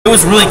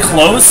was really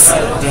close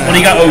when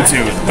he got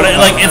 0-2, but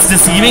it's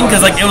deceiving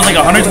because it was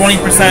 120%,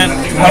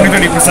 130%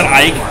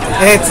 Ike.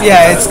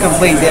 It's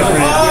complete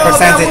different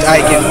percentage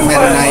Ike and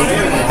Meta Knight.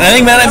 And I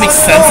think Meta Knight makes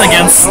sense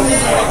against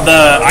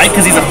the Ike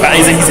because he's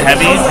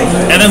heavy,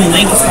 and then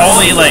Link is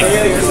probably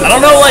I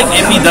don't know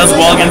if he does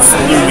well against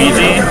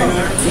Luigi.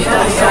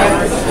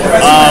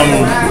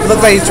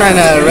 Looks like he's trying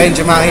to range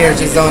him out here,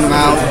 just zone him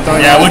out.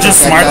 Yeah, which is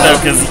smart though,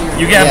 because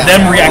you can have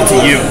them react to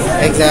you.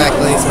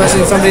 Exactly,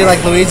 especially somebody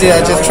like Luigi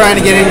that's just trying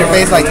to get in your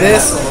face like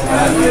this.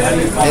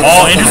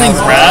 Interesting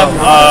grab.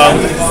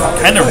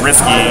 Kind of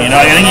risky,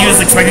 I think he was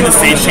expecting the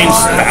stage change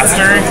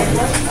faster.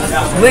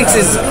 Link's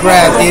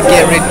grab did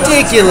get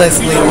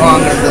ridiculously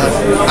longer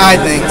though, I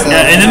think so.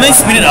 Yeah, and then they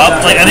speed it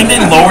up. I think they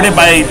lowered it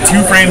by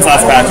 2 frames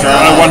last patch, or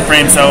 1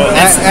 frame, so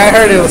I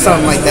heard it was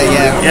something like that,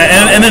 yeah.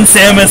 Yeah, and then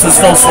Samus is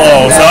still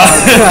slow, so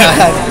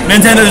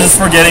Nintendo's just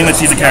forgetting that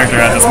she's a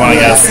character at this point, I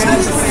guess.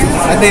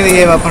 I think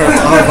they gave up on her.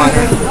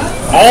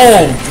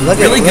 Oh,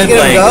 really good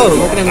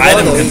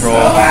item control.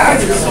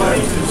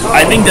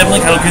 I think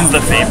definitely Kaito Coon's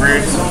the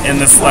favorite in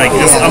this,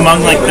 just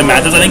among the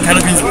matches. I think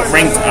Kaito Coon's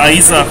ranked.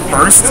 He's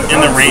first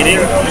in the rating.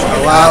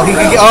 Wow,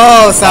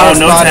 sour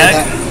no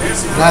tech.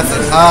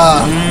 Nothing.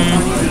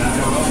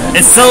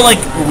 It's so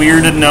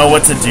weird to know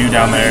what to do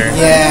down there.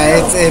 Yeah,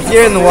 if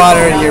you're in the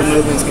water and your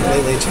movement's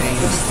completely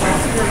changed.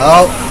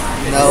 Oh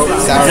no,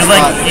 sour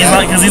spot.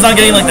 Because he's not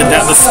getting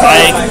the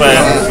spike, but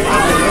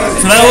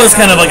so that was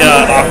kind of an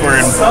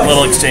awkward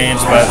little exchange,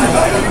 but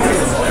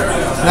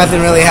nothing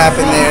really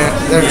happened there.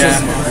 They're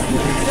just.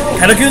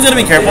 Kaito Coon's gonna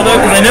be careful though,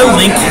 because I know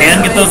Link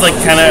can get those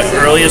kind of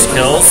earliest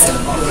kills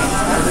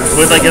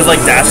with his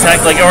dash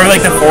attack, or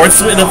the forward.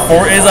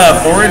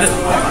 Forward.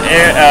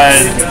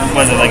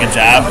 Was it a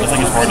jab? It's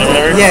his forward or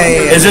whatever.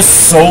 Yeah. It's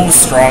just so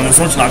strong. There's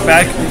so much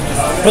knockback.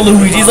 But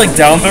Luigi's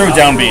down throw,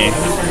 down B.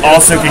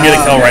 Also can get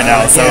a kill right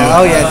now. So. Yeah.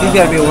 Oh yeah, you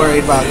gotta be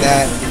worried about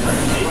that.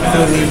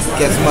 Coon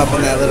gets him up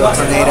in that little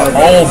tornado.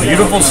 Oh,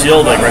 beautiful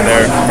shield right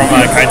there from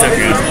Kaito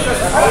Coon.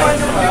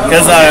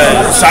 Because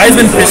Shy's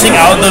been fishing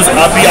out those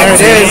uppy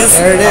opportunities.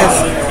 There it is.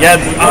 Yeah,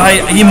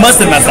 he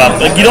must have messed up.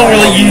 You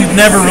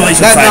never really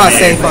should. That's not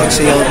safe on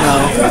shield,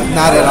 no,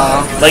 not at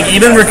all.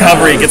 Even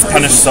recovery gets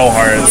punished so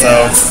hard.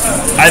 So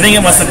I think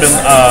it must have been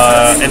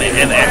an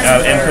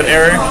input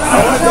error.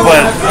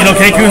 But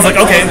K-Coon's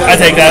okay, I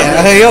take that.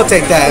 Yeah, he'll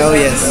take that. Oh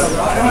yes.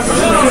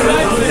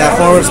 That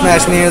forward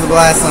smash near the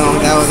blast zone,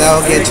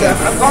 that'll get you.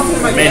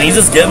 Man, he's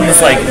just getting this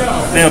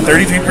 33%,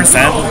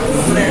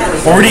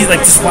 40,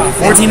 just 14%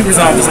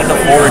 off just the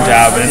forward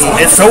jab.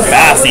 It's so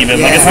fast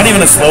even. It's not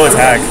even a slow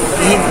attack.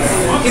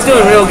 He's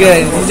doing real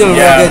good. He's doing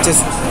real good.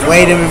 Just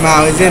waiting him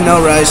out. He's in no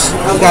rush.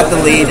 He's got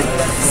the lead.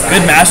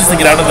 Good mashes to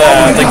get out of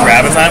the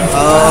grab in time.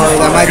 Oh,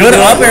 that might good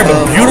be up air,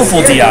 but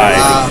beautiful DI.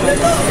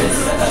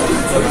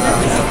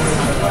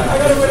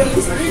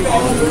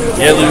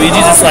 Yeah, Luigi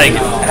just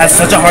has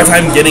such a hard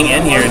time getting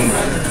in here, and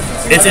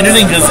it's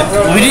interesting because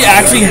Luigi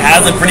actually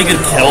has a pretty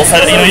good kill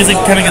set. He's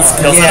kind of good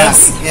skill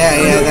setups.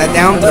 Yeah, that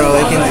down throw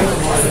it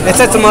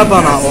sets him up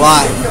on a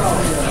lot.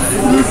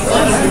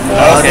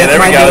 Okay,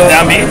 there we go.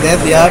 Down B.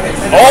 Yep.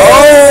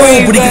 Oh,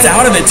 but he gets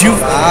out of it. Two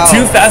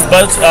fast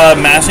butts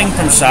mashing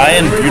from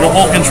Shy and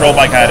beautiful control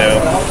by Kaito.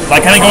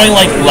 Kind of going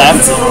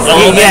left a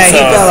little bit. Yeah,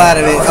 he fell out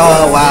of it.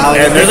 Oh wow.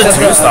 And there's a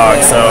 2-stock,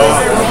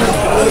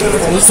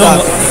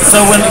 So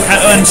when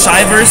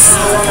Shy vs.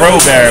 Throw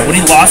Bear, when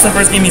he lost the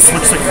first game, he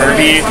switched to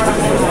Kirby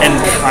and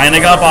kind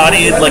of got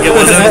bodied. It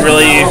wasn't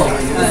really.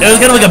 It was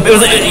kind of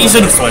he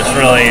should have switched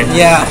really.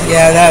 Yeah.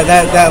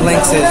 That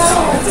links it.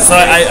 So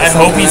I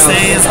hope he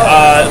stays.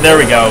 There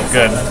we go.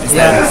 Good.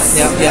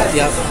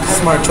 Yep.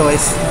 Smart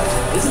choice.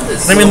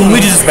 I mean,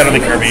 Luigi's just better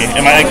than Kirby.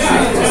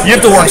 You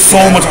have to work so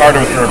much harder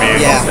with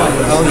Kirby. Yeah.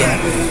 Oh yeah.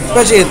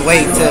 Especially his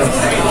weight too.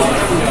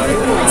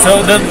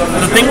 So the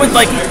thing with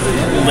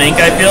Link,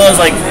 I feel,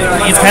 is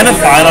he's kind of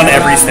fine on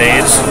every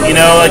stage.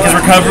 His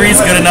recovery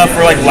is good enough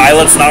for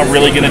Lila's not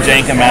really gonna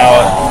jank him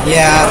out.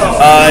 Yeah.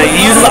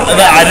 He uses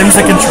the items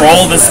to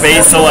control the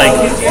space, so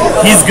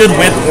he's good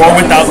with or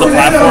without the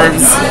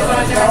platforms.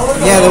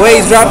 Yeah, the way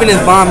he's dropping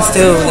his bombs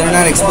too, they're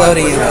not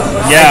exploding.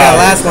 Yeah. That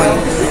last one.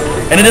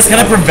 And it just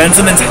kind of prevents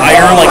an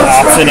entire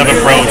option of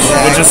approach,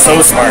 which is so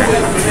smart.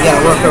 You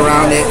gotta work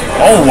around it.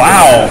 Oh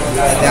wow!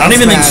 I don't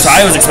even think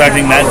Shy was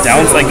expecting that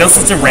down. That's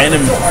such a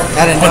random.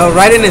 I didn't know.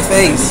 Right in his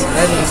face.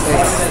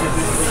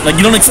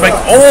 You don't expect.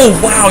 Oh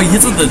wow! He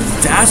hits with the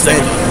dash deck,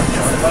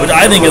 which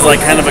I think is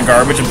kind of a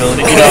garbage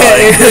ability.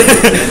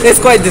 It's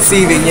quite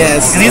deceiving.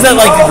 Yes. Because he's that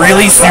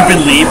really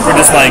stupid leap for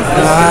just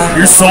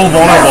you're so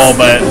vulnerable,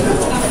 but.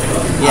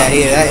 Yeah,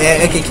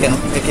 it can kill.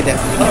 It can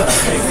definitely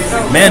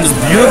kill. Man, just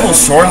beautiful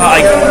short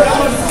hop.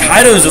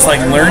 Kaito is just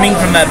learning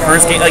from that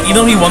first game. Even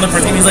though he won the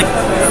first game, he's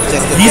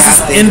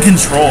just in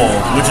control,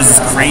 which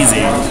is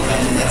crazy.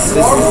 This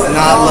is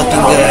not looking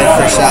good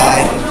for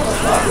Shy.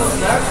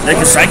 Yeah,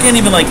 because Shy can't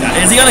even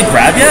is he gonna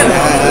grab yet?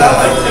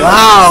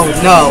 Wow,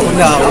 no.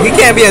 He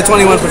can't be at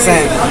 21%.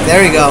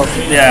 There you go.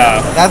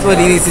 Yeah. That's what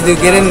he needs to do.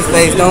 Get in his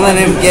face. Don't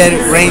let him get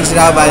ranged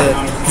out by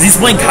because he's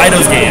playing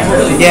Kaito's game.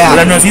 Yeah. What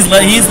I've noticed, he's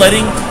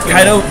letting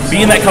Kaito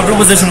be in that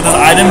comfortable position with his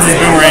items, his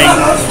boomerang,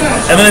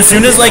 and then as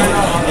soon as like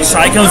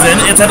Shy comes in,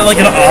 it's at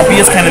like an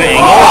obvious kind of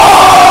angle.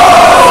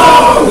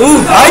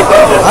 Ooh, hype.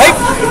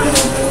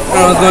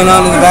 I don't know what's going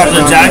on in the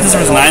background. The Jax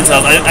versus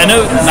Ninetales. I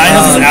know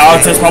Ninetales is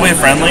out, so it's probably a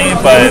friendly,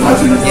 but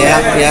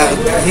yeah,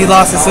 he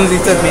lost as soon as he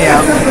took me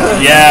out.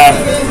 Yeah.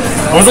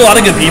 There was a lot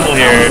of good people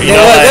here.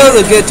 That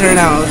was a good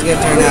turnout.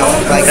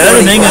 Like, the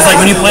other thing is,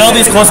 like, when you play all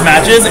these close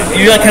matches,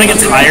 you like kind of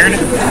get tired.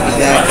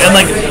 Yeah. And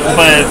like,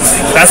 but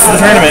that's the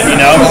tournament, you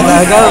know. That's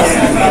how it goes.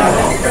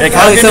 Yeah,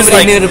 Always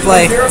somebody new to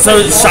play.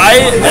 So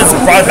Shy has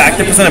brought back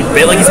the percent a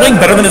bit. Like, he's playing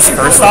better than his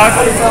first stock,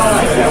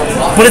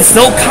 but it's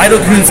still Kaito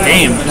Coon's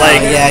game.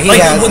 Like, he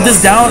has with this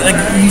down, like,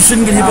 you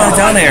shouldn't get hit by a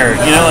down air.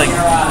 You know, like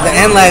the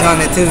end lag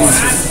on it too.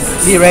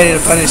 Be ready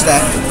to punish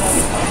that.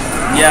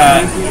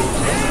 Yeah.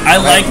 I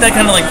like that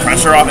kind of like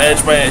pressure off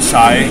edge by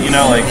Shy, you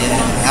know, like.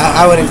 Yeah,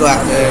 I wouldn't go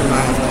after it.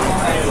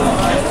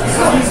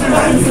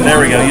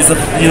 There we go. Use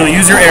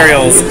your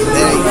aerials.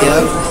 There you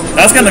go.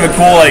 That's kind of a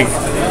cool like.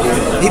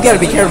 You got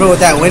to be careful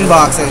with that wind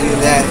box and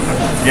that.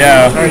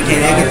 Yeah.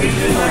 Hurricane. It could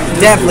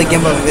definitely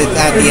gimp up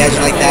at the edge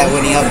like that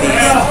when he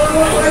upbeats.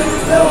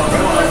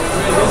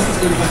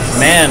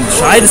 Man,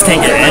 Shy just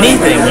can't get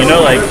anything, you know,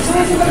 like.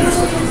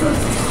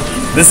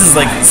 This is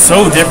like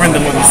so different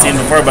than what we've seen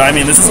before, but I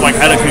mean, this is why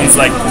Kaito Coon's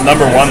like #1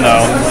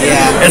 though.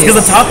 Yeah. It's because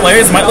the top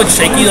players might look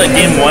shaky like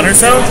game 1 or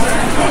so,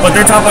 but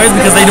they're top players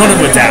because they know how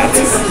to adapt.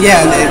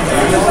 Yeah.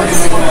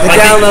 The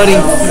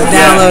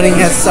downloading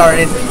has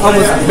started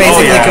almost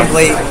basically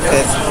complete.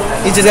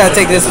 You just gotta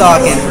take this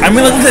stock in. I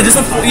mean, like I said,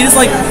 he just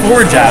like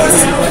forward jabs.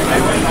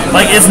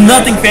 Like it's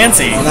nothing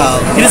fancy.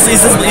 No. He's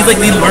like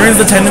he learns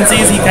the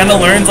tendencies. He kind of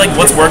learns like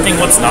what's working,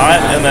 what's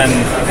not, and then.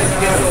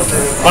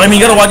 But I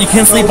mean, you gotta watch. You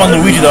can't sleep on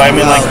Luigi though. I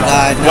mean,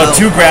 what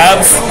 2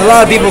 grabs? A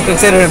lot of people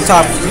consider him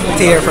top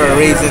tier for a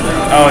reason.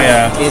 Oh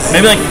yeah,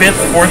 maybe like 5th,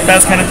 4th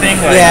best kind of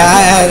thing. Like, yeah,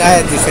 I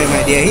had the same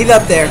idea. He's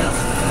up there.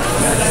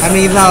 I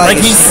mean, he's not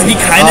like he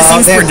kind of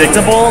seems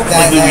predictable,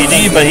 like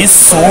Luigi, but he's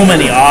so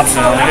many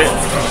options. Like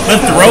the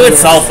throw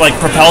itself like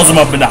propels him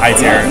up into high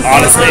tier.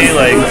 Honestly,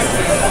 like.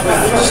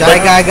 Shy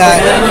guy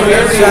got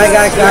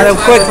him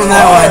quick from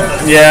that one.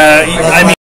 Yeah, I mean.